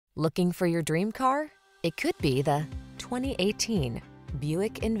Looking for your dream car? It could be the 2018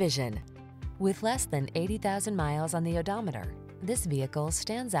 Buick Envision. With less than 80,000 miles on the odometer, this vehicle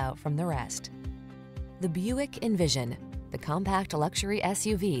stands out from the rest. The Buick Envision, the compact luxury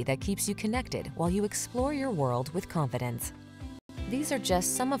SUV that keeps you connected while you explore your world with confidence. These are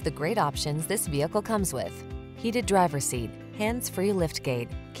just some of the great options this vehicle comes with: heated driver's seat, hands-free liftgate,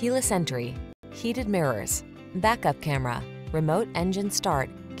 keyless entry, heated mirrors, backup camera, remote engine start,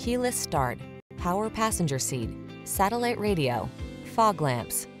 keyless start, power passenger seat, satellite radio, fog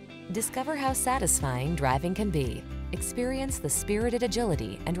lamps. Discover how satisfying driving can be. Experience the spirited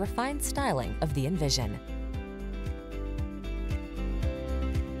agility and refined styling of the Envision.